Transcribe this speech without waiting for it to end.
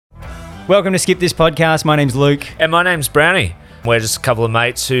Welcome to Skip This Podcast. My name's Luke. And my name's Brownie. We're just a couple of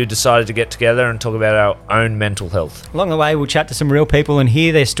mates who decided to get together and talk about our own mental health. Along the way, we'll chat to some real people and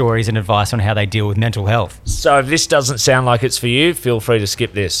hear their stories and advice on how they deal with mental health. So if this doesn't sound like it's for you, feel free to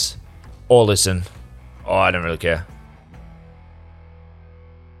skip this or listen. Oh, I don't really care.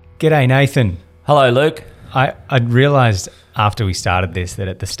 G'day, Nathan. Hello, Luke. I realised after we started this that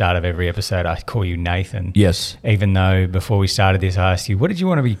at the start of every episode I call you Nathan. Yes. Even though before we started this I asked you, what did you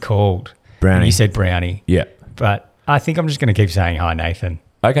want to be called? Brownie. And you said Brownie. Yeah. But I think I'm just going to keep saying hi, Nathan.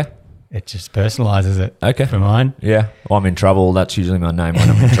 Okay. It just personalises it Okay. for mine. Yeah. Well, I'm in trouble. That's usually my name when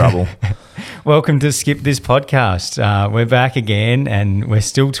I'm in trouble. Welcome to Skip This Podcast. We're back again and we're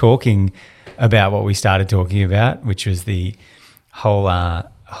still talking about what we started talking about, which was the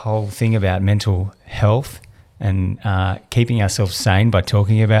whole thing about mental health and keeping ourselves sane by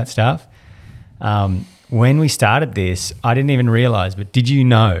talking about stuff. When we started this, I didn't even realise, but did you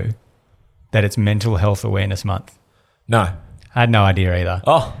know that it's Mental Health Awareness Month? No. I had no idea either.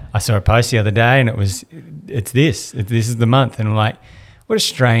 Oh. I saw a post the other day and this is the month. And I'm like, what a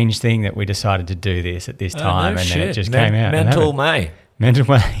strange thing that we decided to do this at this time. No and shit. then it just came out. Mental May. Mental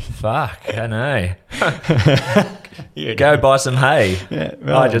May. Fuck, I know. Go buy some hay.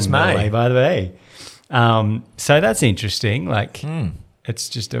 Yeah, I just may. Lay by the bay. So that's interesting. Like, it's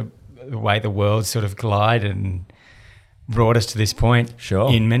just a way the world sort of collided and brought us to this point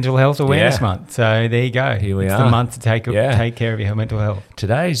in Mental Health Awareness Month. So there you go. Here we it's are. the month to take care of your mental health.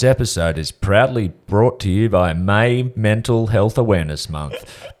 Today's episode is proudly brought to you by May Mental Health Awareness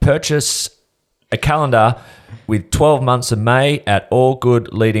Month. Purchase a calendar with 12 months of May at all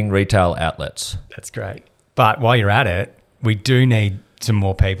good leading retail outlets. That's great. But while you're at it, we do need some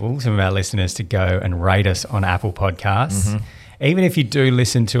more people, some of our listeners, to go and rate us on Apple Podcasts. Mm-hmm. Even if you do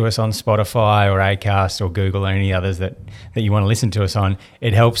listen to us on Spotify or Acast or Google or any others that you want to listen to us on,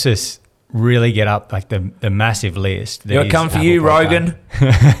 it helps us really get up like the massive list. It'll come for you, Rogan.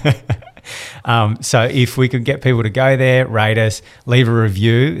 So if we could get people to go there, rate us, leave a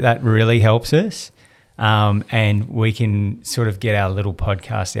review, that really helps us. And we can sort of get our little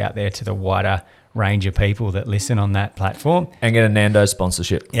podcast out there to the wider range of people that listen on that platform. And get a Nando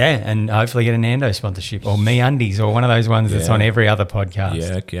sponsorship. Yeah, and hopefully get a Nando sponsorship or MeUndies or one of those ones that's on every other podcast.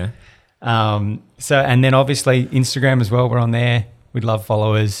 Yeah, okay. So, and then obviously Instagram as well, we're on there. We'd love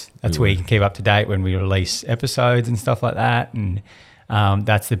followers. That's where you can keep up to date when we release episodes and stuff like that. And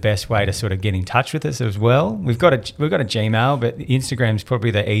that's the best way to sort of get in touch with us as well. We've got a Gmail, but Instagram's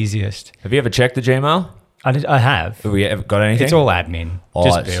probably the easiest. Have you ever checked the Gmail? I have. Have we ever got anything? It's all admin,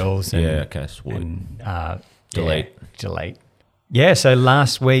 just bills. And, okay, sweet. And, Delete. Yeah, so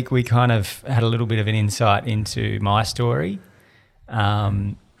last week we kind of had a little bit of an insight into my story,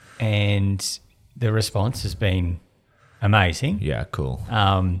 and the response has been amazing. Yeah, cool.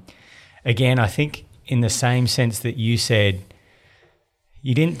 Again, I think in the same sense that you said,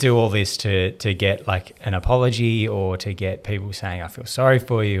 you didn't do all this to get like an apology or to get people saying, I feel sorry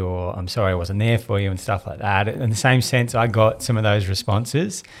for you or I'm sorry I wasn't there for you and stuff like that. In the same sense, I got some of those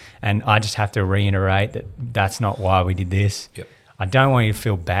responses and I just have to reiterate that that's not why we did this. Yep. I don't want you to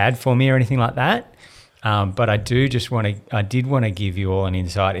feel bad for me or anything like that. But I did want to give you all an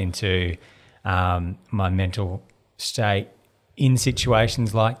insight into my mental state in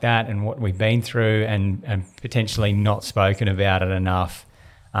situations like that and what we've been through and potentially not spoken about it enough.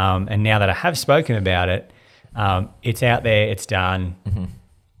 And now that I have spoken about it, it's out there, it's done. Mm-hmm.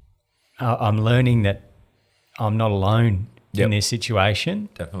 I'm learning that I'm not alone in this situation.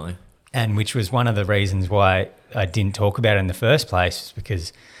 Definitely. And which was one of the reasons why I didn't talk about it in the first place,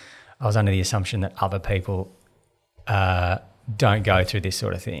 because I was under the assumption that other people don't go through this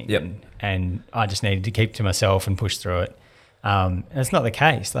sort of thing. Yep. And I just needed to keep to myself and push through it. And it's not the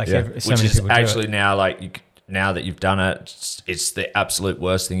case. Like which is actually now like now that you've done it, it's the absolute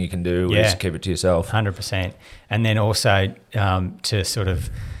worst thing you can do is keep it to yourself. 100%. And then also to sort of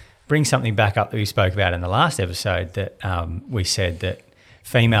bring something back up that we spoke about in the last episode that we said that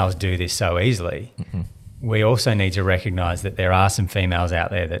females do this so easily. Mm-hmm. We also need to recognise that there are some females out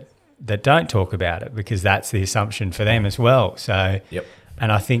there that don't talk about it because that's the assumption for them as well. So,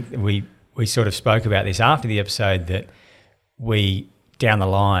 and I think we sort of spoke about this after the episode that we, down the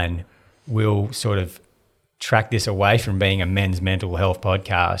line, will sort of track this away from being a men's mental health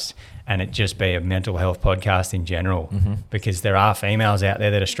podcast and it just be a mental health podcast in general, because there are females out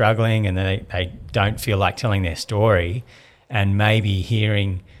there that are struggling and they don't feel like telling their story, and maybe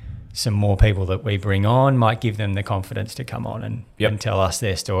hearing some more people that we bring on might give them the confidence to come on and tell us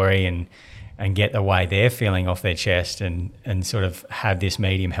their story and get the way they're feeling off their chest and sort of have this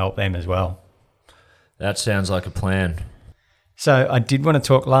medium help them as well. That sounds like a plan. So I did want to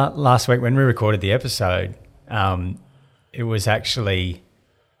talk last week when we recorded the episode. It was actually,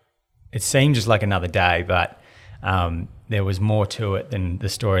 it seemed just like another day, but there was more to it than the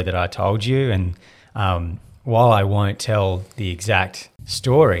story that I told you. And while I won't tell the exact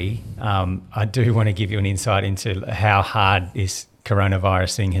story, I do want to give you an insight into how hard this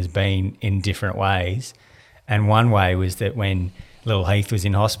coronavirus thing has been in different ways. And one way was that when little Heath was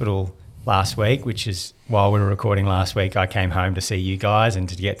in hospital last week, which is while we were recording last week, I came home to see you guys and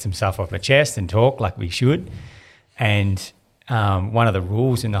to get some stuff off my chest and talk like we should. And one of the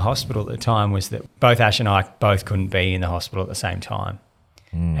rules in the hospital at the time was that both Ash and I both couldn't be in the hospital at the same time.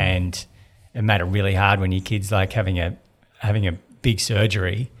 And it made it really hard when your kid's like having a big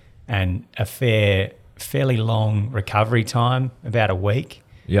surgery and a fairly long recovery time, about a week.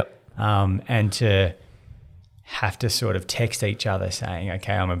 Yep. And to have to sort of text each other saying,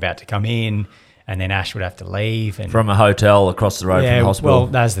 okay, I'm about to come in, and then Ash would have to leave. And From a hotel across the road from the hospital. Well,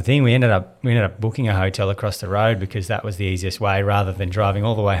 that's the thing. We ended up booking a hotel across the road because that was the easiest way rather than driving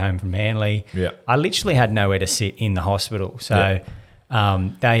all the way home from Manly. Yeah. I literally had nowhere to sit in the hospital. So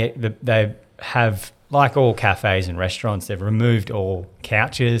they have, like all cafes and restaurants, they've removed all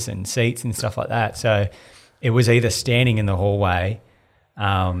couches and seats and stuff like that. So it was either standing in the hallway,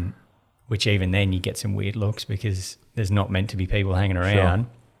 which even then you get some weird looks because there's not meant to be people hanging around,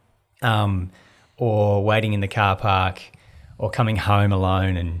 or waiting in the car park, or coming home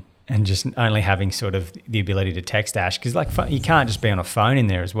alone and just only having sort of the ability to text Ash, because like you can't just be on a phone in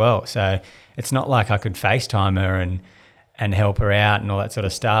there as well. So it's not like I could FaceTime her and help her out and all that sort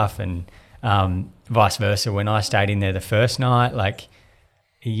of stuff, and vice versa. When I stayed in there the first night, like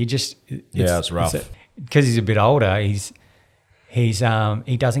it's rough because he's a bit older. He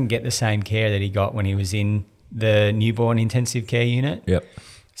doesn't get the same care that he got when he was in the newborn intensive care unit. Yep.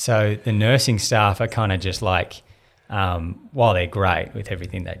 So the nursing staff are kind of just like, while they're great with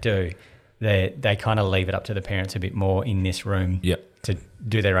everything they do, they kind of leave it up to the parents a bit more in this room. Yep. To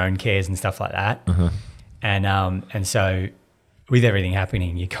do their own cares and stuff like that. Uh-huh. And so with everything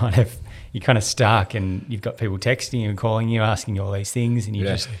happening, you're kind of stuck, and you've got people texting you and calling you, asking you all these things, and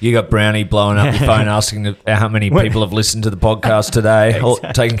you got Brownie blowing up your phone asking how many people have listened to the podcast today,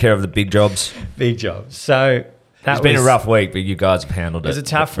 taking care of the big jobs. Big jobs. So it's been a rough week, but you guys have handled it. It was a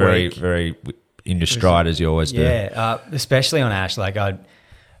tough very, week. Very in your stride, as you always do. Yeah, especially on Ash. Like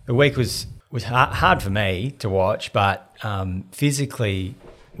the week was hard for me to watch, but physically,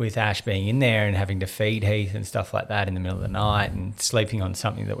 with Ash being in there and having to feed Heath and stuff like that in the middle of the night, and sleeping on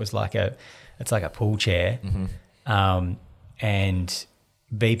something that was like a pool chair, and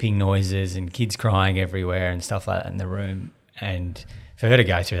beeping noises and kids crying everywhere and stuff like that in the room. And for her to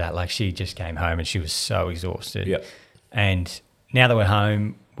go through that, like, she just came home and she was so exhausted. Yep. And now that we're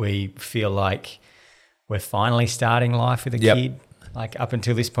home, we feel like we're finally starting life with a kid. Like, up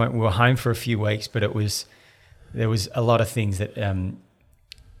until this point, we were home for a few weeks, but there was a lot of things that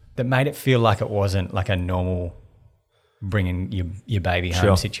that made it feel like it wasn't like a normal bringing your baby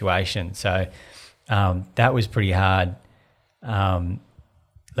home situation. So that was pretty hard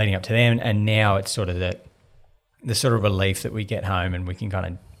leading up to them. And now it's sort of the sort of relief that we get home and we can kind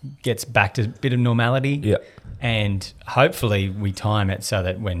of get back to a bit of normality. Yeah. And hopefully we time it so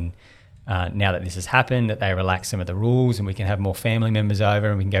that when now that this has happened, that they relax some of the rules and we can have more family members over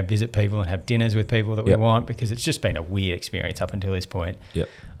and we can go visit people and have dinners with people that we want, because it's just been a weird experience up until this point. Yep.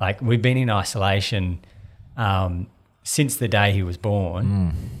 Like, we've been in isolation since the day he was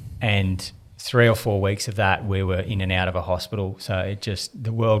born, and 3 or 4 weeks of that we were in and out of a hospital. So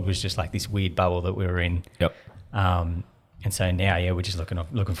the world was just like this weird bubble that we were in. Yep. And so now, we're just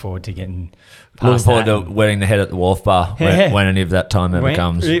looking forward to getting past Looking forward that. to wetting the head at the Wharf Bar when any of that time ever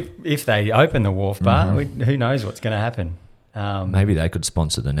comes. If they open the Wharf Bar, who knows what's going to happen. Maybe they could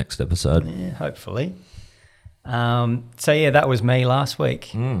sponsor the next episode. Yeah, hopefully. That was me last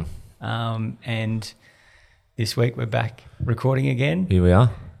week. And this week we're back recording again. Here we are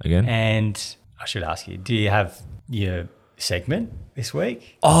again. And I should ask you, do you have your segment this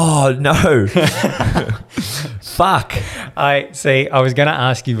week? Oh, no. Fuck. I was going to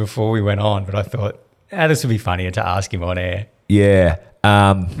ask you before we went on, but I thought, this would be funnier to ask him on air. Yeah.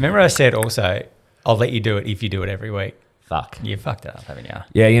 Remember I said also, I'll let you do it if you do it every week. Fuck. You fucked it up, haven't you?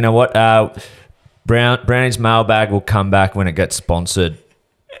 Yeah, you know what? Brownie's mailbag will come back when it gets sponsored.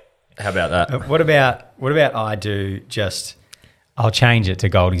 How about that? What about I'll change it to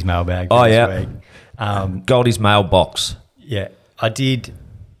Goldie's mailbag this week. Goldie's mailbox. Yeah, I did.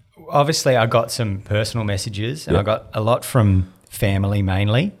 Obviously, I got some personal messages, and I got a lot from family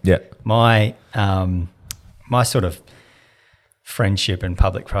mainly. Yeah. My sort of friendship and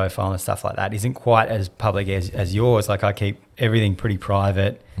public profile and stuff like that isn't quite as public as yours. Like, I keep everything pretty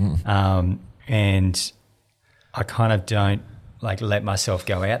private, and I kind of don't like let myself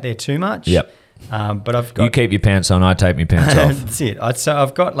go out there too much. Yep. But I've got You keep your pants on, I take my pants off. that's it. So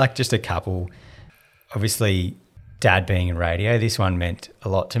I've got like just a couple. Obviously, Dad being in radio, this one meant a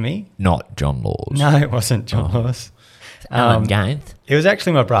lot to me. Not John Laws. No, it wasn't John Laws. Alan Gaines. It was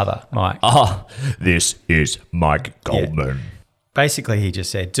actually my brother, Mike. Oh, this is Mike Goldman. Basically, he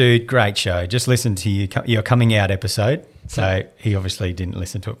just said, dude, great show. Just listen to your coming out episode. So he obviously didn't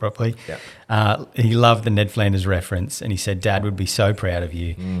listen to it properly. Yeah. He loved the Ned Flanders reference, and he said, Dad would be so proud of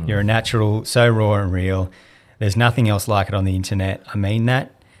you. You're a natural, so raw and real. There's nothing else like it on the internet. I mean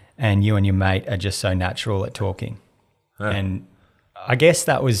that. And you and your mate are just so natural at talking. And I guess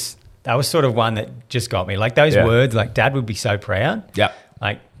that was sort of one that just got me. Like those words, like Dad would be so proud. Yep.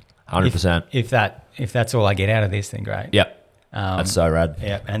 Like 100%. If that's all I get out of this, then great. Yep. That's so rad.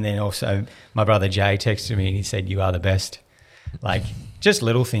 Yeah. And then also my brother Jay texted me and he said, you are the best. Like just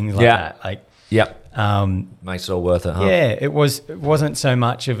little things like that. Like, yep. Makes it all worth it, huh? yeah, it wasn't so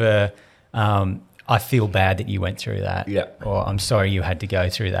much of a, I feel bad that you went through that. Yeah. Or I'm sorry you had to go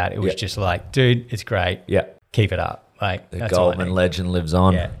through that. It was just like, dude, it's great. Yeah. Keep it up. Like The that's all I Goldman need. legend lives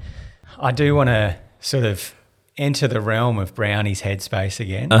on. Yeah. I do want to sort of enter the realm of Brownie's headspace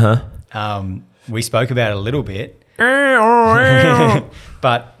again. Uh-huh. We spoke about it a little bit,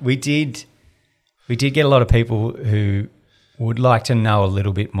 but we did get a lot of people who would like to know a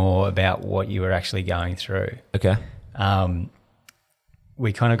little bit more about what you were actually going through. Okay.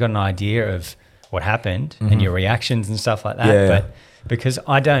 We kind of got an idea of what happened and your reactions and stuff like that. Yeah, yeah. But because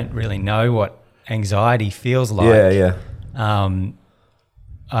I don't really know what anxiety feels like. Yeah.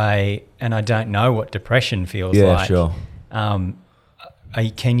 I don't know what depression feels Yeah, like. sure.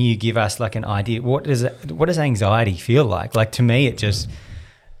 Can you give us like an idea? What does anxiety feel like? Like to me, it just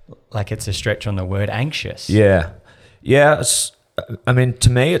like it's a stretch on the word anxious. Yeah. I mean, to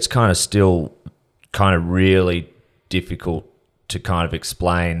me, it's kind of still kind of really difficult to kind of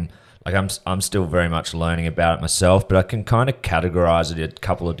explain. Like I'm still very much learning about it myself, but I can kind of categorize it in a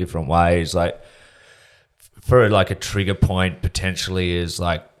couple of different ways. Like for like a trigger point potentially is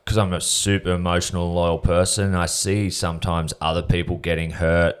like, because I'm a super emotional, loyal person, I see sometimes other people getting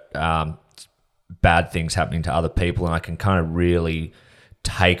hurt, bad things happening to other people, and I can kind of really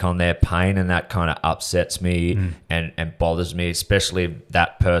take on their pain, and that kind of upsets me and bothers me, especially if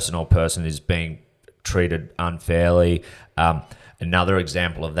that person or person is being treated unfairly. Another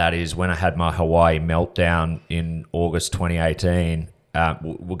example of that is when I had my Hawaii meltdown in August 2018.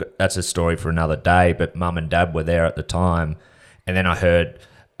 That's a story for another day, but Mum and Dad were there at the time, and then I heard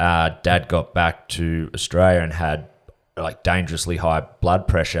Dad got back to Australia and had like dangerously high blood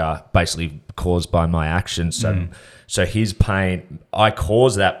pressure, basically caused by my actions. So his pain, I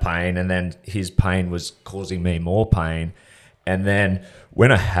caused that pain, and then his pain was causing me more pain. And then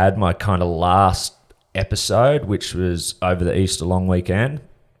when I had my kind of last episode, which was over the Easter long weekend,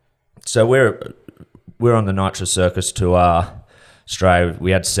 so we're on the Nitro Circus tour, Australia.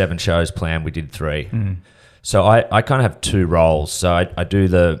 We had 7 shows planned. We did 3. So I kind of have 2 roles. So I do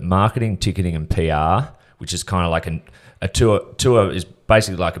the marketing, ticketing, and PR, which is kind of like a tour. Tour is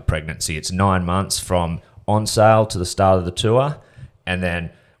basically like a pregnancy. It's 9 months from on sale to the start of the tour, and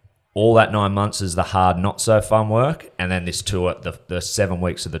then all that 9 months is the hard, not so fun work, and then this tour, the 7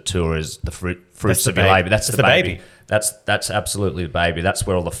 weeks of the tour is the fruits of your labour. That's the baby. That's absolutely the baby. That's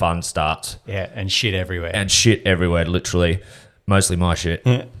where all the fun starts. Yeah, and shit everywhere. And shit everywhere, literally. Mostly my shit.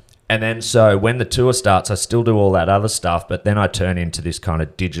 And then so when the tour starts, I still do all that other stuff, but then I turn into this kind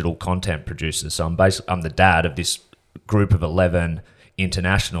of digital content producer. So I'm the dad of this group of 11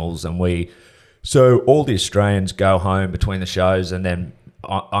 internationals, and so all the Australians go home between the shows, and then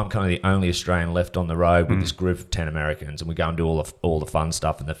I'm kind of the only Australian left on the road with this group of 10 Americans, and we go and do all the fun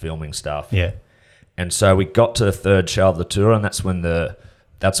stuff and the filming stuff. Yeah. And so we got to the 3rd show of the tour, and that's when the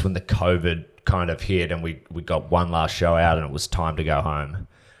COVID kind of hit, and we got one last show out, and it was time to go home.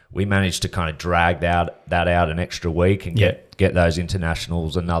 We managed to kind of drag that out an extra week and get those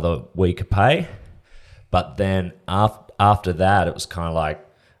internationals another week of pay. But then after that, it was kind of like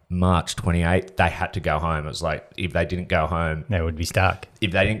March 28th, they had to go home. It was like, if they didn't go home, They would be stuck.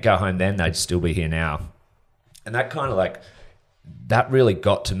 if they didn't go home then, they'd still be here now. And that kind of like, that really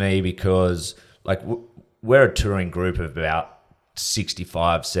got to me because like we're a touring group of about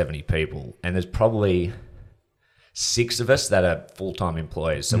 65, 70 people, and there's probably 6 of us that are full-time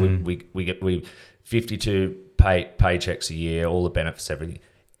employees. So we get 52 paychecks a year, all the benefits, everything.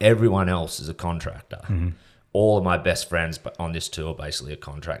 Everyone else is a contractor. All of my best friends on this tour basically are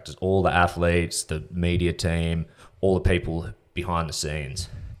contractors. All the athletes, the media team, all the people behind the scenes.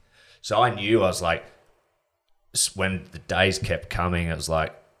 So I knew, I was like, when the days kept coming, it was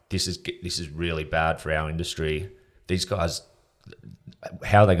like, this is really bad for our industry. These guys,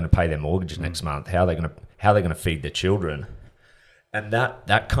 how are they going to pay their mortgages next month? How are they going to feed their children? And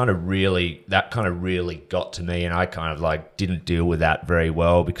that kind of really got to me, and I kind of like didn't deal with that very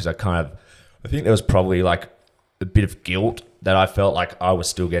well, because I think there was probably like a bit of guilt that I felt like I was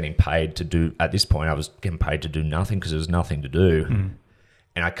still getting paid to do. At this point, I was getting paid to do nothing because there was nothing to do.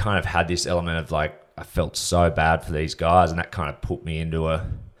 And I kind of had this element of like, I felt so bad for these guys, and that kind of put me into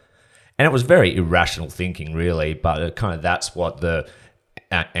and it was very irrational thinking really, but it kind of, that's what the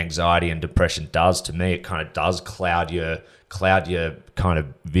anxiety and depression does to me. It kind of does cloud your kind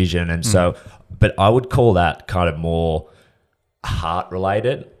of vision. And so, but I would call that kind of more heart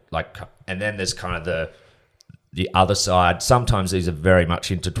related, like, and then there's kind of the other side. Sometimes these are very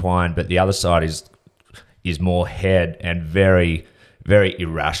much intertwined, but the other side is more head and very, very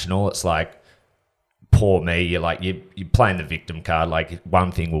irrational. It's like, poor me, you're playing the victim card. Like,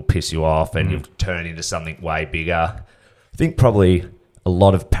 one thing will piss you off and you'll turn into something way bigger. I think probably a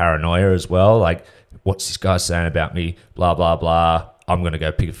lot of paranoia as well. Like, what's this guy saying about me? Blah, blah, blah. I'm going to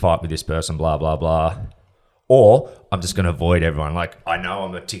go pick a fight with this person, blah, blah, blah. Or I'm just going to avoid everyone. Like, I know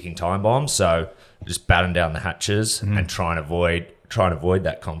I'm a ticking time bomb, so just batten down the hatches and try and avoid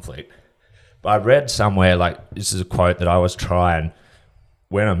that conflict. But I read somewhere, like, this is a quote that I always try, and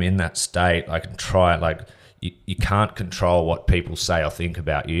when I'm in that state, I can try, like, you can't control what people say or think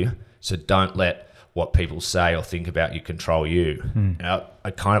about you, so don't let what people say or think about you control you. And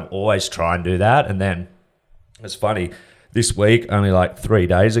I kind of always try and do that. And then it's funny, this week, only like 3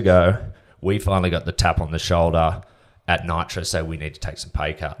 days ago, we finally got the tap on the shoulder at Nitro, say we need to take some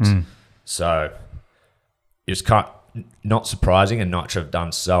pay cuts. So it was kind of not surprising, and Nitro have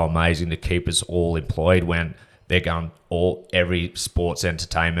done so amazing to keep us all employed when they're going, every sports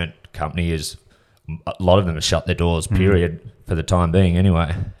entertainment company a lot of them have shut their doors, period, for the time being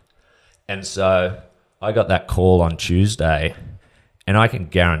anyway. And so I got that call on Tuesday, and I can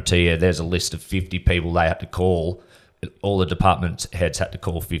guarantee you there's a list of 50 people they had to call. All the department heads had to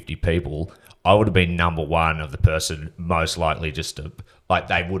call 50 people. I would have been number one of the person most likely just to, like,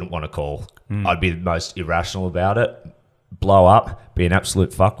 they wouldn't want to call. I'd be the most irrational about it, blow up, be an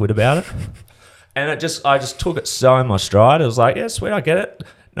absolute fuckwit about it. And I just took it so in my stride. It was like, yeah, sweet, I get it.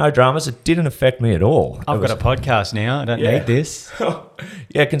 No dramas. It didn't affect me at all. I've got a podcast now. I don't need this.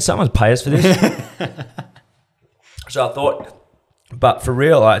 Yeah, can someone pay us for this? So I thought, but for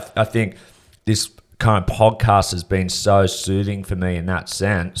real, I think this kind of podcast has been so soothing for me in that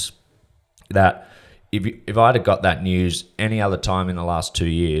sense that if I'd have got that news any other time in the last 2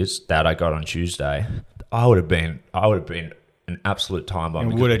 years that I got on Tuesday, I would have been an absolute time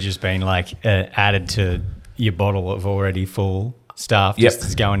bomb. It would have just been like added to your bottle of already full stuff, just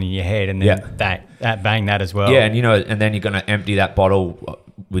as going in your head, and then that bang that as well. Yeah, and and then you're going to empty that bottle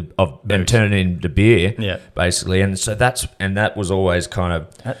and turn it into beer, basically. And so that was always kind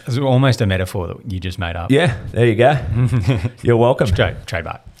of, that was almost a metaphor that you just made up. Yeah, there you go. You're welcome.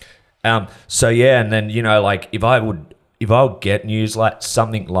 Trademark. So yeah, and then like if I would get news like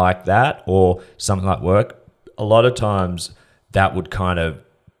something like that or something like work, a lot of times that would kind of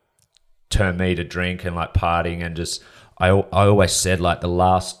turn me to drink and like partying, and just I always said, like, the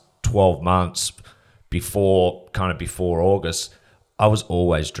last 12 months before August, I was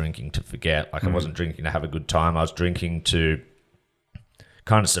always drinking to forget. Like, I wasn't drinking to have a good time. I was drinking to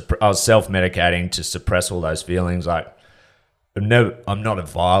kind of I was self-medicating to suppress all those feelings. Like, I'm not a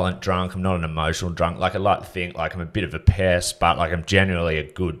violent drunk. I'm not an emotional drunk. Like, I like to think like I'm a bit of a piss, but like I'm generally a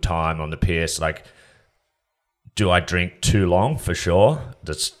good time on the piss. Like, do I drink too long? For sure.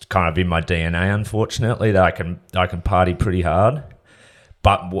 That's kind of in my DNA, unfortunately, that I can party pretty hard.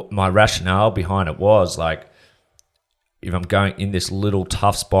 But my rationale behind it was, like, if I'm going in this little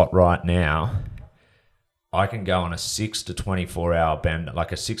tough spot right now, I can go on a 6 to 24 hour bender,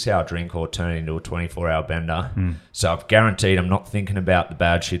 like a 6 hour drink, or turn it into a 24 hour bender. So I've guaranteed I'm not thinking about the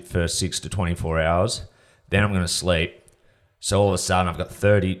bad shit for 6 to 24 hours. Then I'm going to sleep. So all of a sudden I've got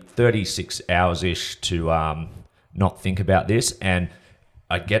 36 hours-ish to not think about this. And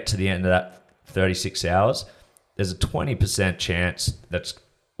I get to the end of that 36 hours, there's a 20% chance that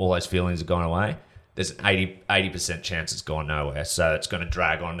all those feelings are gone away. There's an 80% chance it's gone nowhere. So it's going to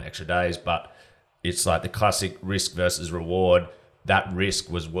drag on extra days. But it's like the classic risk versus reward. That risk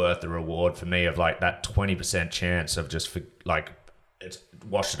was worth the reward for me, of like that 20% chance of just like it's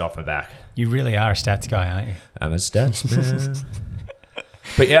washed it off my back. You really are a stats guy, aren't you? I'm a stats man.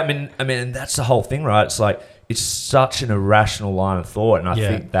 But yeah, I mean, that's the whole thing, right? It's like, it's such an irrational line of thought, and I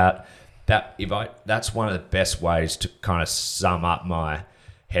think that's one of the best ways to kind of sum up my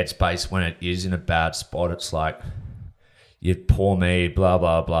headspace when it is in a bad spot. It's like, you poor me, blah,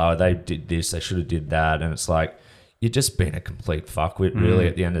 blah, blah. They did this, they should have did that. And it's like, you're just being a complete fuckwit, really,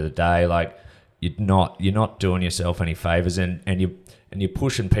 at the end of the day. Like, you're not doing yourself any favors, and you're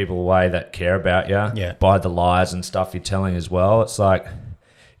pushing people away that care about you by the lies and stuff you're telling as well. It's like,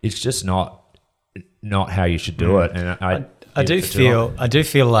 it's just not how you should do it. And I do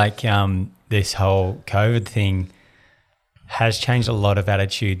feel like this whole COVID thing has changed a lot of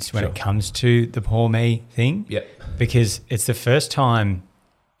attitudes when it comes to the poor me thing. Yep. Because it's the first time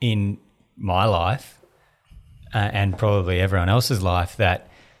in my life and probably everyone else's life that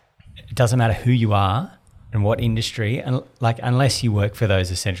it doesn't matter who you are and what industry, and like unless you work for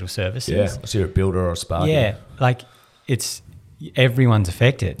those essential services. Yeah, so you're a builder or a sparky. Yeah, like it's everyone's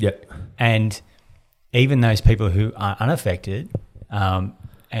affected. Yep. And even those people who are unaffected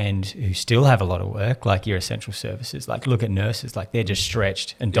and who still have a lot of work, like your essential services, like look at nurses, like they're just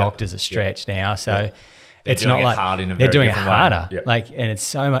stretched, and doctors are stretched now. So it's not like they're doing it harder. Yep. Like, and it's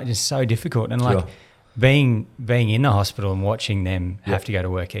so difficult. And like being in the hospital and watching them have to go to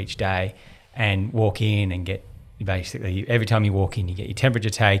work each day and walk in and get, basically every time you walk in, you get your temperature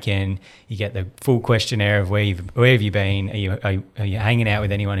taken, you get the full questionnaire of where have you been, are you hanging out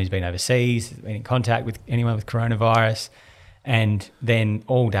with anyone who's been overseas, been in contact with anyone with coronavirus, and then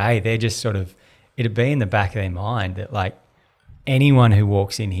all day they're just sort of, it'd be in the back of their mind that like anyone who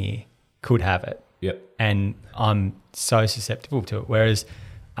walks in here could have it. Yep. And I'm so susceptible to it. Whereas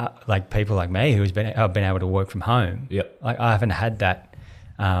like people like me who've been able to work from home, like I haven't had that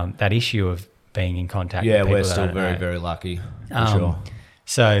that issue of being in contact with people. Yeah, we're still very, very lucky, for sure.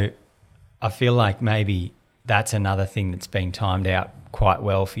 So I feel like maybe that's another thing that's been timed out quite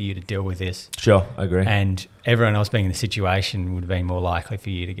well for you to deal with this. Sure, I agree. And everyone else being in the situation would have been more likely for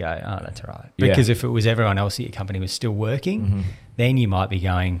you to go, oh, that's all right. Because if it was everyone else at your company was still working, then you might be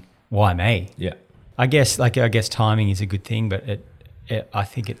going, why me? Yeah. I guess timing is a good thing, but I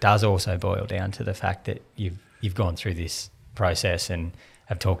think it does also boil down to the fact that you've gone through this process and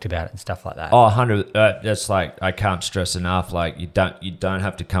have talked about it and stuff like that. Oh, 100. That's like, I can't stress enough. Like you don't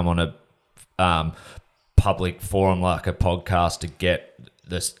have to come on a public forum like a podcast to get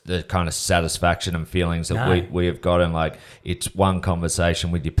the kind of satisfaction and feelings that we have gotten. Like it's one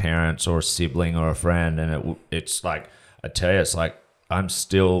conversation with your parents or a sibling or a friend, and it's like, I tell you, it's like, I'm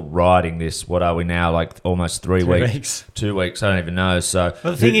still riding this. What are we now? Like almost 3 weeks. 2 weeks. I don't even know. So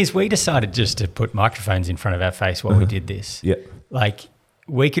the thing is, we decided just to put microphones in front of our face while we did this. Yeah. Like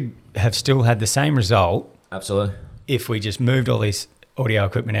we could have still had the same result. Absolutely. If we just moved all this audio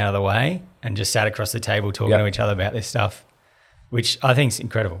equipment out of the way and just sat across the table talking to each other about this stuff, which I think is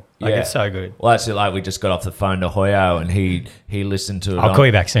incredible. Like it's so good. Well, that's it. Like we just got off the phone to Hoyo and he listened to it. I'll call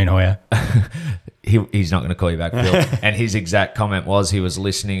you back soon, Hoyo. He's not going to call you back, Phil. And his exact comment was he was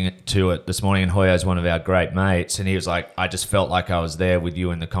listening to it this morning, and Hoyo's one of our great mates, and he was like, I just felt like I was there with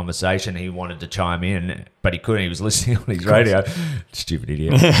you in the conversation. He wanted to chime in, but he couldn't. He was listening on his radio. Stupid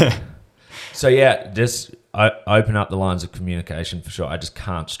idiot. So yeah, just open up the lines of communication for sure. I just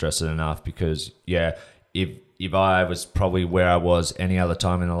can't stress it enough because if I was probably where I was any other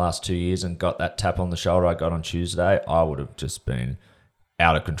time in the last 2 years and got that tap on the shoulder I got on Tuesday, I would have just been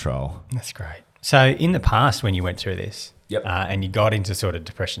out of control. That's great. So in the past when you went through this and you got into sort of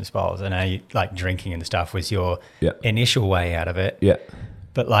depression spirals, I know you, like drinking and stuff was your initial way out of it. Yeah.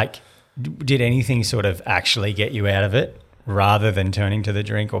 But like, did anything sort of actually get you out of it rather than turning to the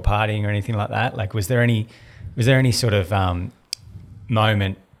drink or partying or anything like that? Like was there any sort of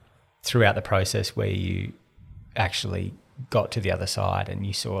moment throughout the process where you actually got to the other side and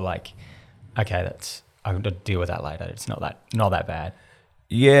you saw like, okay, I'm going to deal with that later. It's not that bad.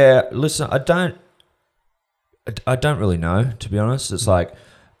 Yeah, listen, I don't really know, to be honest. It's like,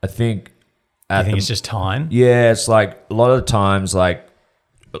 I think... I think it's just time? Yeah, it's like a lot of times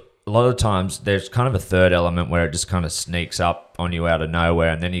there's kind of a third element where it just kind of sneaks up on you out of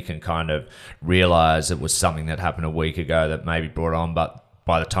nowhere, and then you can kind of realize it was something that happened a week ago that maybe brought on, but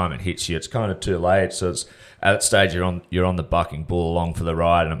by the time it hits you, it's kind of too late. So it's at that stage you're on the bucking bull along for the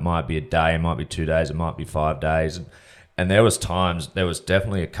ride, and it might be a day, it might be 2 days, it might be 5 days. And there was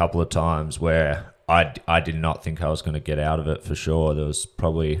definitely a couple of times where I did not think I was going to get out of it for sure. There was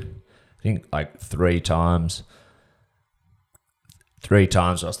probably, I think, like three times where I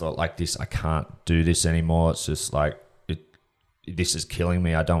thought like this, I can't do this anymore. It's just like, this is killing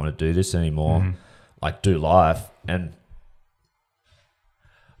me. I don't want to do this anymore. Mm-hmm. Like do life. And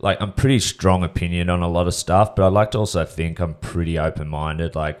like, I'm pretty strong opinion on a lot of stuff, but I like to also think I'm pretty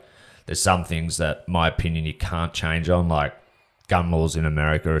open-minded. Like, there's some things that, my opinion, you can't change on, like gun laws in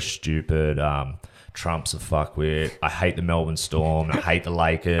America are stupid. Trump's a fuckwit. I hate the Melbourne Storm. I hate the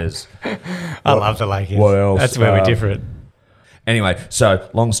Lakers. I love the Lakers. What else? That's where we're different. Anyway, so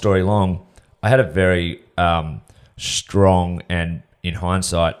long story long, I had a very strong and, in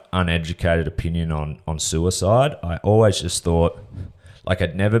hindsight, uneducated opinion on suicide. I always just thought, like,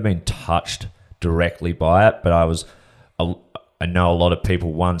 I'd never been touched directly by it, but I know a lot of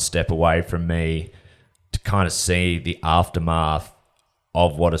people one step away from me to kind of see the aftermath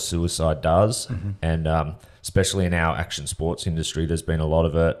of what a suicide does. And especially in our action sports industry, there's been a lot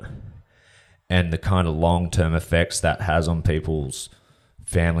of it, and the kind of long-term effects that has on people's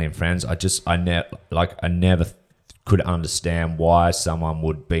family and friends. I never could understand why someone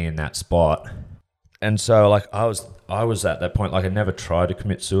would be in that spot. And so, like, I was at that point, like, I never tried to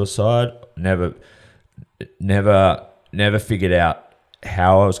commit suicide, never figured out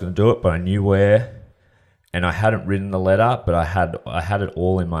how I was going to do it, but I knew where. And I hadn't written the letter, but I had it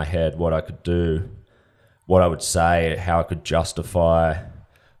all in my head, what I could do, what I would say, how I could justify,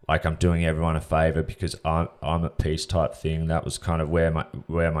 like, I'm doing everyone a favor because I'm at peace type thing. That was kind of where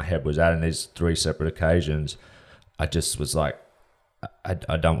my head was at in these 3 separate occasions. I just was like,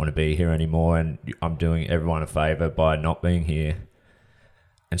 I don't want to be here anymore, and I'm doing everyone a favor by not being here.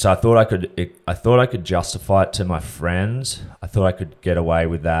 And so I thought I could justify it to my friends. I thought I could get away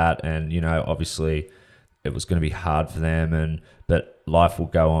with that, and, you know, obviously it was going to be hard for them, but life will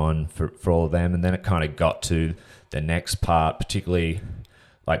go on for all of them. And then it kind of got to the next part, particularly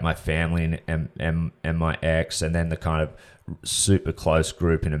like my family and my ex, and then the kind of super close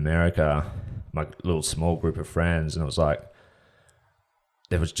group in America, my little small group of friends. And it was like,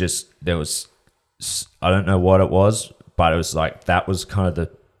 there was I don't know what it was, but it was like, that was kind of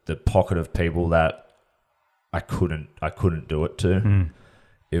the pocket of people that I couldn't do it to.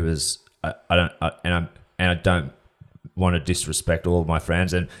 It was, I don't want to disrespect all of my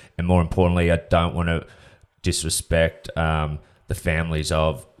friends, and more importantly, I don't want to disrespect the families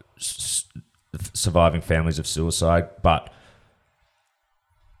of surviving families of suicide, but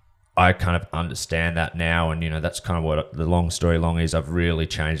I kind of understand that now, and, you know, that's kind of what the long story long is. I've really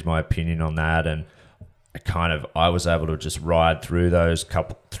changed my opinion on that, and I was able to just ride through those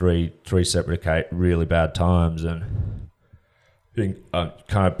three separate really bad times, and I think I'm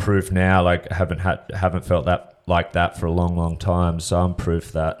kind of proof now. Like, I haven't felt that like that for a long time, so I'm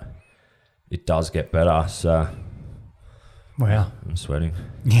proof that it does get better. So, wow, I'm sweating.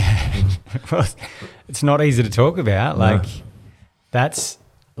 Yeah, well, it's not easy to talk about. Like,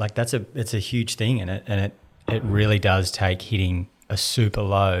 it's a huge thing, and it really does take hitting a super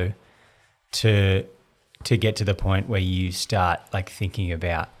low to get to the point where you start, like, thinking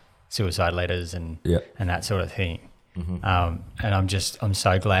about suicide letters and that sort of thing. And I'm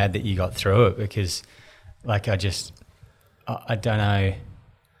so glad that you got through it, because, like, I don't know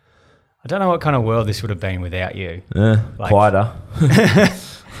what kind of world this would have been without you. Quieter.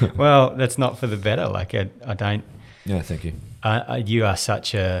 Well, that's not for the better. Like, I don't. Yeah, thank you. You are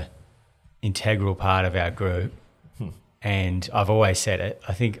such a integral part of our group, and I've always said it.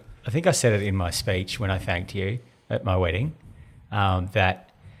 I think I said it in my speech when I thanked you at my wedding,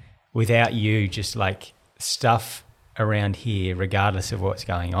 that without you, just like stuff around here, regardless of what's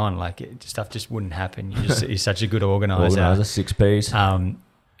going on, like stuff just wouldn't happen. You're such a good organizer. 6 Ps.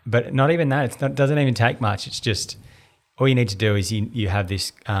 But not even that. It doesn't even take much. It's just all you need to do is you have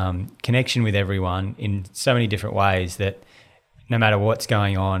this connection with everyone in so many different ways that no matter what's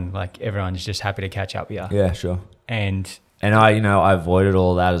going on, like, everyone's just happy to catch up with you. Yeah, sure. And I avoided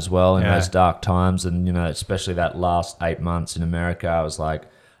all that as well in those dark times, and, you know, especially that last 8 months in America, I was like,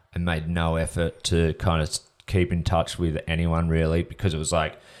 I made no effort to kind of keep in touch with anyone really, because it was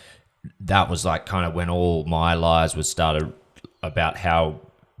like, that was like kind of when all my lies was started about how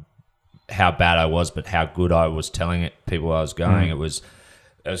bad I was, but how good I was telling people I was going. It was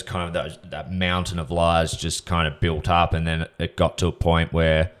kind of that mountain of lies just kind of built up, and then it got to a point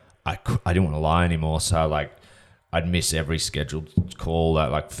where I didn't want to lie anymore. So, like, I'd miss every scheduled call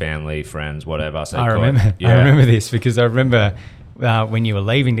that, like, family, friends, whatever. So I remember this, because I remember when you were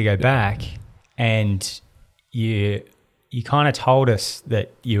leaving to go back, and you kind of told us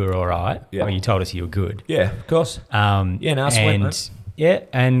that you were all right, or you told us you were good. Yeah, of course. And we'll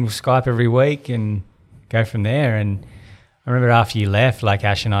Skype every week and go from there. And I remember after you left, like,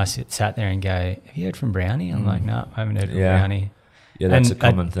 Ash and I sat there and go, have you heard from Brownie? I'm like, no, I haven't heard from Brownie. Yeah, that's a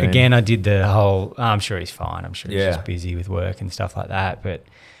common thing. Again, I did the whole, I'm sure he's fine. I'm sure he's just busy with work and stuff like that. But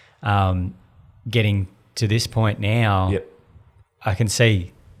getting to this point now, I can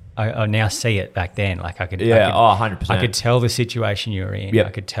see, I now see it back then. Like, I could 100%. I could tell the situation you were in. I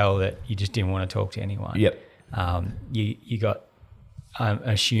could tell that you just didn't want to talk to anyone. You got, I'm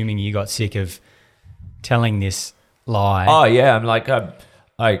assuming you got sick of telling this lie. Oh yeah, I'm like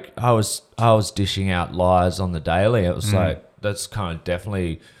I was dishing out lies on the daily. It was like that's kind of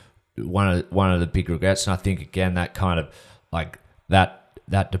definitely one of the big regrets, and I think again that kind of like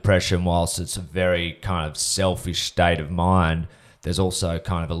that depression, whilst it's a very kind of selfish state of mind, there's also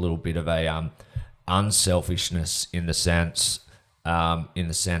kind of a little bit of a unselfishness in the sense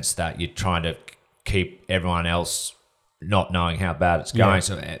that you're trying to keep everyone else not knowing how bad it's going. Yeah.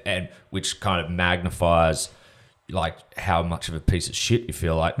 So and which kind of magnifies like how much of a piece of shit you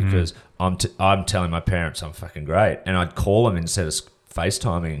feel like, because I'm telling my parents I'm fucking great, and I'd call them instead of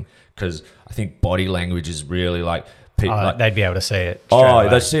FaceTiming, because I think body language is really like like, they'd be able to see it.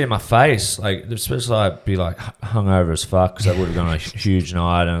 They see it in my face, like especially I'd be like hungover as fuck because I would have gone on a huge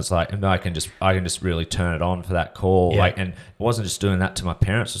night, and it's like, and I can just really turn it on for that call. Yeah. Like, and it wasn't just doing that to my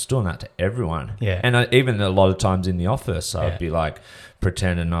parents; it's doing that to everyone. Yeah. And even a lot of times in the office, Yeah. I'd be like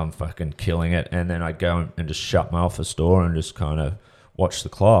pretending I'm fucking killing it, and then I'd go and just shut my office door and just kind of watch the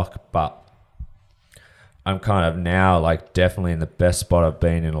clock. But I'm kind of now like definitely in the best spot I've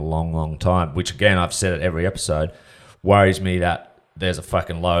been in a long, long time, which again, I've said it every episode, worries me that there's a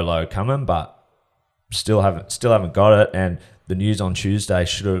fucking low coming, but still haven't got it. And the news on Tuesday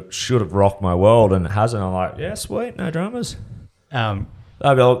should have rocked my world, and it hasn't. I'm like, yeah, sweet, no dramas.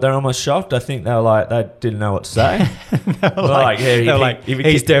 They're almost shocked. I think they were like, they didn't know what to say.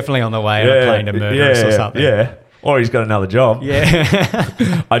 He's definitely on the way on a plane to murder us or something. Yeah. Or he's got another job.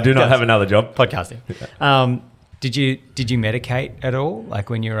 Yeah. I do not have another job. Podcasting. Did you medicate at all,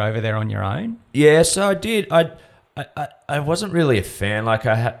 like when you were over there on your own? Yeah, so I did. I wasn't really a fan. Like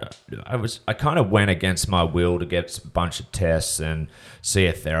I kind of went against my will to get a bunch of tests and see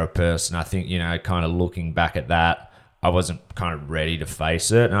a therapist. And I think, kind of looking back at that, I wasn't kind of ready to face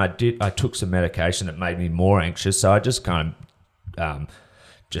it. And I took some medication that made me more anxious. So I just kind of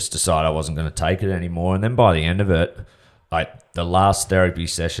just decided I wasn't going to take it anymore. And then by the end of it, like the last therapy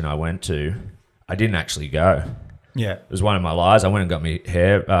session I went to, I didn't actually go. Yeah. It was one of my lies. I went and got me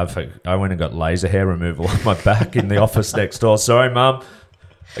hair. I went and got laser hair removal on my back in the office next door. Sorry, Mum.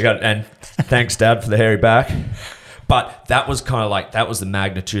 And thanks, Dad, for the hairy back. But that was kind of like, that was the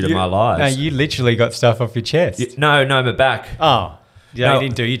magnitude of my lies. No, you literally got stuff off your chest. No, my back. Oh, yeah, No. you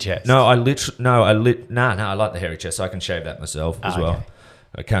didn't do your chest. No, I like the hairy chest, so I can shave that myself as well. Okay.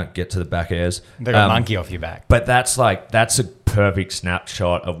 I can't get to the back hairs. They got a monkey off your back. But that's a perfect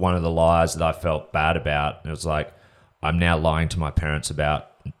snapshot of one of the lies that I felt bad about. It was like, I'm now lying to my parents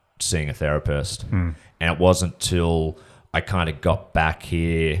about seeing a therapist. And it wasn't till I kind of got back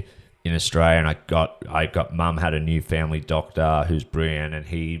here in Australia, and I got Mum had a new family doctor who's brilliant, and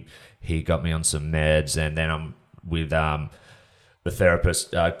he got me on some meds, and then I'm with the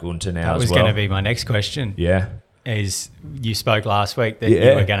therapist Gunter now as well. That was going to be my next question. Yeah. Is you spoke last week that you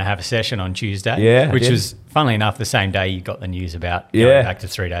were going to have a session on Tuesday, which was, funnily enough, the same day you got the news about going back to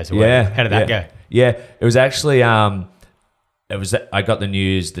 3 days a week. How did that go? Yeah, it was actually I got the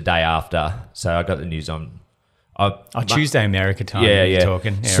news the day after, so I got the news on Tuesday America time. You're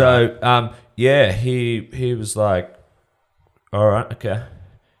talking. Yeah, so right. he was like, all right, okay,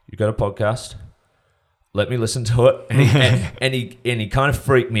 you got a podcast. Let me listen to it. And he kind of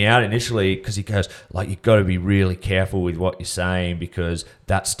freaked me out initially, because he goes, like, you've got to be really careful with what you're saying, because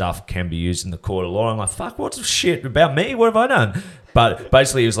that stuff can be used in the court of law. I'm like, fuck, what's the shit about me? What have I done? But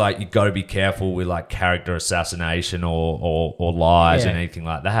basically, he was like, you've got to be careful with like character assassination or lies and anything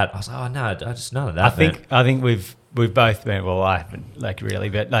like that. I was like, oh no, I just none of that. I think we've both been, well, I haven't like really,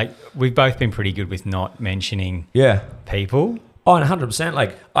 but like we've both been pretty good with not mentioning people. Oh, and 100%.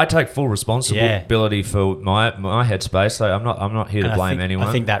 Like, I take full responsibility for my headspace. Like, I'm not here to blame anyone.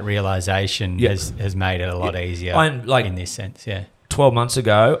 I think that realization has made it a lot easier in this sense. Yeah. 12 months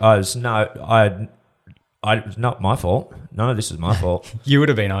ago, it's not my fault. None of this is my fault. You would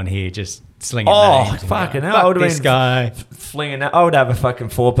have been on here just slinging names. Fucking hell. I would have this been guy. Flinging that. I would have a fucking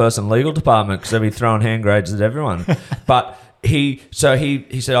 4-person legal department, because they'd be throwing hand grenades at everyone. But he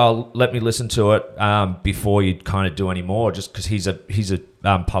said, "Oh, let me listen to it before you kind of do any more," just because he's a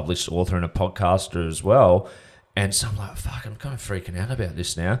published author and a podcaster as well. And so I'm like, fuck, I'm kind of freaking out about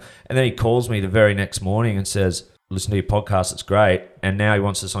this now. And then he calls me the very next morning and says, listen to your podcast, it's great. And now he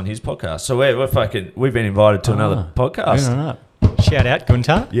wants us on his podcast. So we've been invited to another podcast. Shout out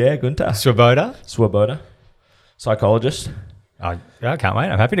Gunter. Yeah, Gunter. Swoboda. Psychologist. I can't wait.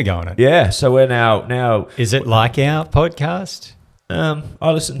 I'm happy to go on it. Yeah, so we're now. Is it like our podcast?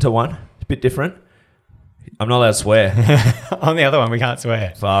 I listened to one. It's a bit different. I'm not allowed to swear. On the other one, we can't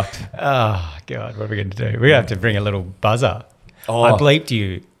swear. Fucked. Oh, God, what are we going to do? We have to bring a little buzzer. Oh. I bleeped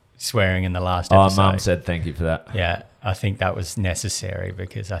you swearing in the last episode. Mum said thank you for that. Yeah, I think that was necessary,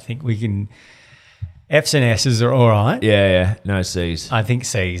 because I think we can... F's and S's are all right. Yeah. No C's. I think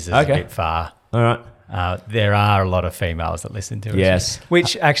C's is Okay. a bit far. All right. There are a lot of females that listen to us. Yes.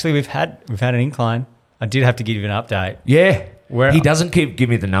 Which actually we've had an incline. I did have to give you an update. Yeah. Where- He doesn't give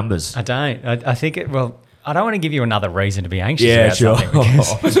me the numbers. I don't. I think I don't want to give you another reason to be anxious Yeah, about sure.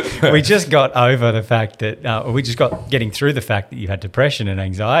 something because we just got over the fact that we just got getting through the fact that you had depression and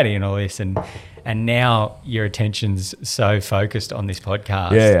anxiety and all this, and now your attention's so focused on this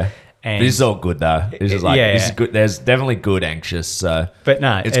podcast. Yeah. And This is all good though. This is this is good. There's definitely good anxious. So, but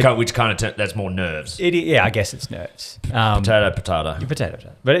no, which kind of that's more nerves. I guess it's nerves. Potato. Potato.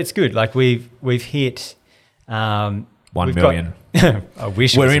 But it's good. Like we've hit 1 we've million. Got, I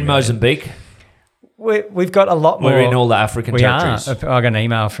wish it We're was in a million. Mozambique. We've got a lot more. We're in all the African territories. I got an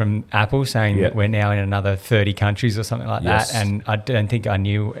email from Apple saying Yeah. that we're now in another 30 countries or something like Yes. that. And I don't think I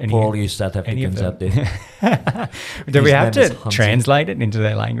knew any. For all you South any of Africans out them. there. Do we His have name is to Hunter. translate it into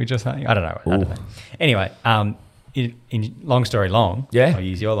their language or something? I don't know. Anyway, in long story long, Yeah. I'll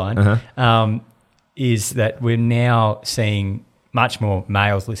use your line, Uh-huh. is that we're now seeing much more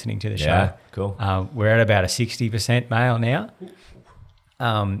males listening to the show. Yeah, cool. We're at about a 60% male now,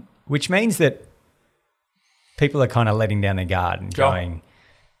 which means that people are kind of letting down their guard and Sure. going,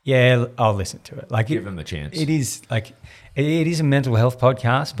 yeah, I'll listen to it. Like Give them a chance. It is like it is a mental health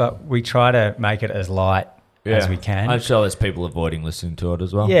podcast, but we try to make it as light as we can. I'm sure there's people avoiding listening to it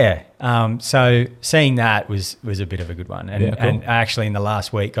as well. Yeah. So seeing that was a bit of a good one, and Yeah, cool. and actually in the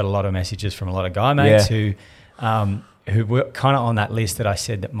last week got a lot of messages from a lot of guy mates who were kind of on that list that I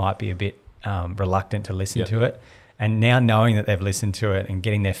said that might be a bit reluctant to listen Yeah. to it, and now knowing that they've listened to it and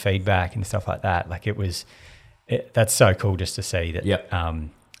getting their feedback and stuff like that, like that's so cool just to see that. Yep.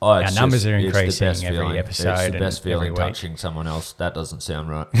 Our It's numbers just- are it's the increasing best every feeling. episode. It's the and best feeling every week. touching someone else. That doesn't sound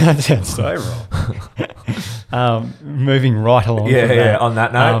right. That sounds so wrong. Moving right along. Yeah, from yeah, that, on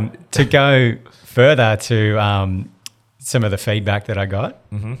that note. to go further to some of the feedback that I got,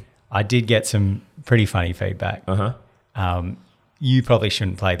 I did get some pretty funny feedback. You probably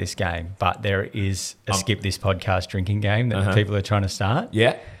shouldn't play this game, but there is a skip this podcast drinking game that people are trying to start.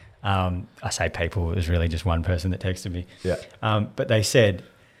 Yeah. I say people, it was really just one person that texted me. Yeah. But they said,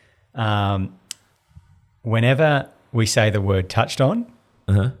 whenever we say the word touched on,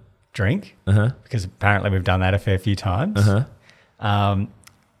 drink, because apparently we've done that a fair few times.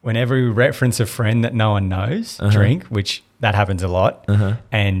 Whenever we reference a friend that no one knows, drink, which that happens a lot.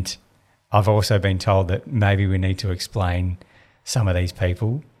 And I've also been told that maybe we need to explain some of these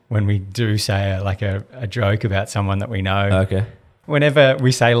people when we do say a joke about someone that we know. Okay. Whenever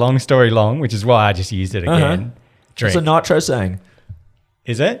we say long story long, which is why I just used it again, drink. It's a Nitro saying.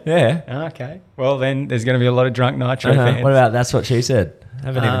 Is it? Yeah. Okay. Well, then there's going to be a lot of drunk Nitro fans. What about that's what she said? I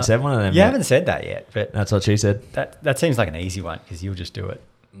haven't even said one of them. You yet. haven't said that yet, but That's what she said. that seems like an easy one because you'll just do it.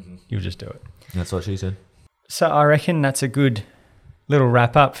 You'll just do it. That's what she said. So I reckon that's a good little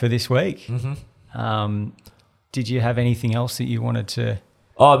wrap up for this week. Did you have anything else that you wanted to?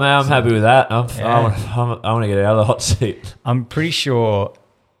 Oh man, I'm happy with that. I Yeah. want to get out of the hot seat. I'm pretty sure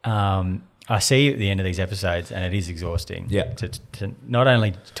I see you at the end of these episodes, and it is exhausting. Yeah. To not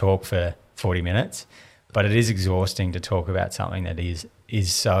only talk for 40 minutes, but it is exhausting to talk about something that is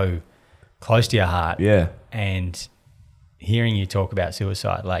so close to your heart. Yeah. And hearing you talk about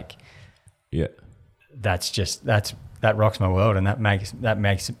suicide, like Yeah. that rocks my world, and that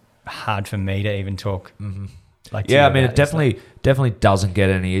makes it hard for me to even talk. Like to Yeah, you I mean, about it this. definitely doesn't get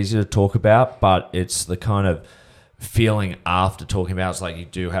any easier to talk about, but it's the kind of feeling after talking about. It's like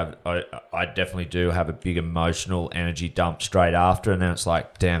I definitely do have a big emotional energy dump straight after, and then it's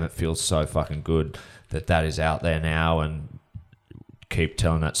like, damn, it feels so fucking good that is out there now, and keep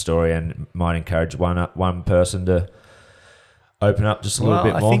telling that story, and might encourage one person to open up just a little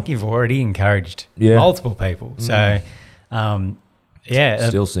bit more. I think you've already encouraged Yeah. multiple people. So, yeah.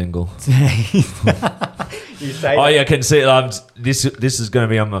 Still single. You say Oh yeah, I can see it. This is going to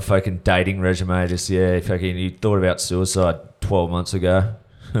be on my fucking dating resume. Just fucking. You thought about suicide 12 months ago.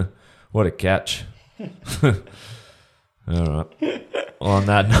 What a catch. All right. On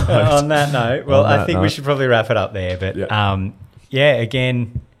that note. on that note, well, On I that think we note. should probably wrap it up there. But Yeah.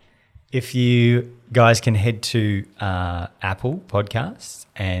 again, if you guys can head to Apple Podcasts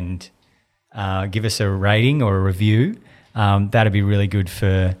and give us a rating or a review, that'd be really good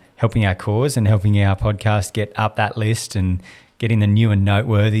for helping our cause and helping our podcast get up that list and getting the new and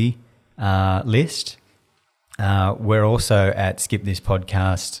noteworthy list. We're also at Skip This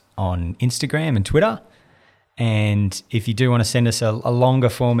Podcast on Instagram and Twitter. And if you do want to send us a longer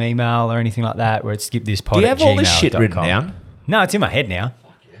form email or anything like that, we're at skipthispod@gmail.com. Do you have all this shit written down? No, it's in my head now.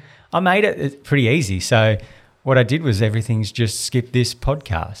 I made it pretty easy. So what I did was everything's just skip this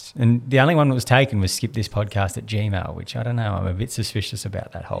podcast. And the only one that was taken was skip this podcast at Gmail, which I don't know. I'm a bit suspicious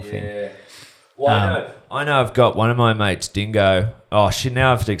about that whole thing. Well, I know I've got one of my mates, Dingo. Oh, shit, now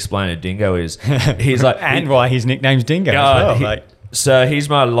I have to explain who Dingo is. He's like... And why his nickname's Dingo as well. So he's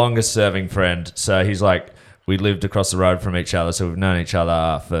my longest serving friend. So he's like... We lived across the road from each other, so we've known each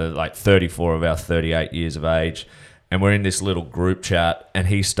other for like 34 of our 38 years of age. And we're in this little group chat, and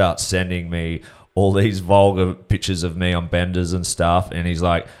he starts sending me all these vulgar pictures of me on benders and stuff. And he's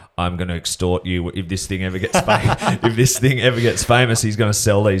like, I'm going to extort you if this thing ever gets if this thing ever gets famous. He's going to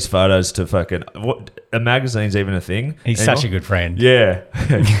sell these photos to fucking a magazine's even a thing. He's anymore? such a good friend. Yeah,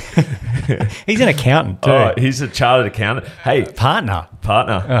 He's an accountant too. oh, he's a chartered accountant. Hey, Partner.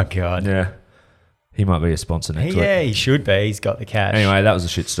 partner. Oh God. Yeah, he might be a sponsor next week. Yeah, he should be. He's got the cash. Anyway, that was a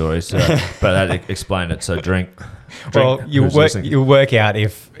shit story. So, but that explained it. So drink. Well, Who's listening? you'll work out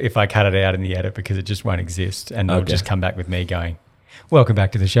if I cut it out in the edit because it just won't exist, and they'll Okay. just come back with me going, "Welcome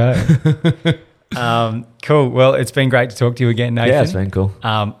back to the show." Cool. Well, it's been great to talk to you again, Nathan. Yeah, it's been cool.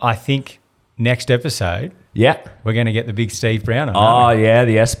 I think next episode Yeah. we're going to get the big Steve Brown on. Oh aren't yeah,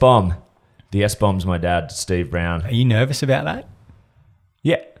 the S bomb. The S bomb's my dad, Steve Brown. we? Are you nervous about that?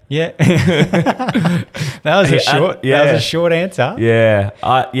 Yeah. Yeah. That was a short. yeah. That was a short answer. Yeah.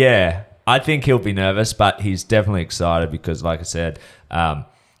 I think he'll be nervous, but he's definitely excited because, like I said,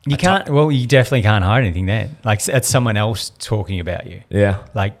 You can't. Well, you definitely can't hide anything then. Like it's someone else talking about you. yeah,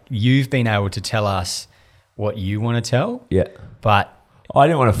 Like you've been able to tell us what you want to tell, yeah. but I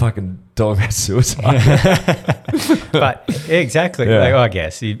didn't want to fucking talk about suicide. exactly. Yeah. Like, I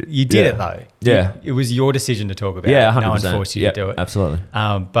guess you did Yeah. it though. Yeah. it was your decision to talk about. Yeah, it. 100%. No one forced you Yeah, to do it. absolutely.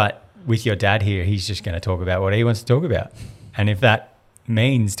 But with your dad here, he's just going to talk about what he wants to talk about, and if that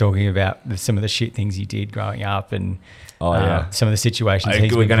means talking about some of the shit things he did growing up and some of the situations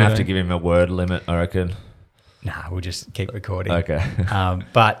he's We're been going to have through. to give him a word limit, I reckon. Nah, we'll just keep recording. Okay.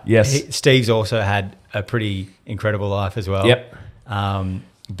 But Yes. Steve's also had a pretty incredible life as well. Yep.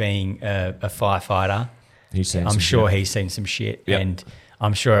 Being a firefighter, He's seen I'm some sure shit. he's seen some shit, Yep. and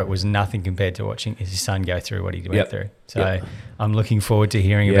I'm sure it was nothing compared to watching his son go through what he went Yep. through. So Yep. I'm looking forward to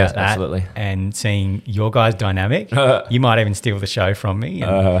hearing Yes, about that absolutely. and seeing your guys' dynamic. You might even steal the show from me.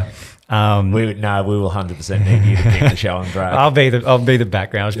 And, We will 100% need you to keep the show on track. I'll be the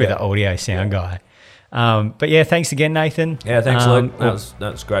background. I'll just be the audio sound guy. But yeah, thanks again, Nathan. Yeah, thanks, Luke.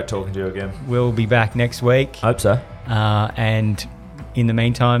 That was great talking to you again. We'll be back next week. Hope so. And in the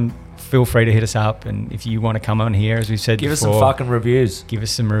meantime, feel free to hit us up. And if you want to come on here, as we've said Give us before, some fucking reviews. give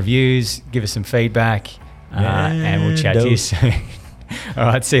us some reviews, give us some feedback, and we'll chat to you soon. All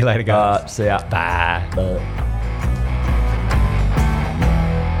right, see you later, guys. See ya. Bye. Bye.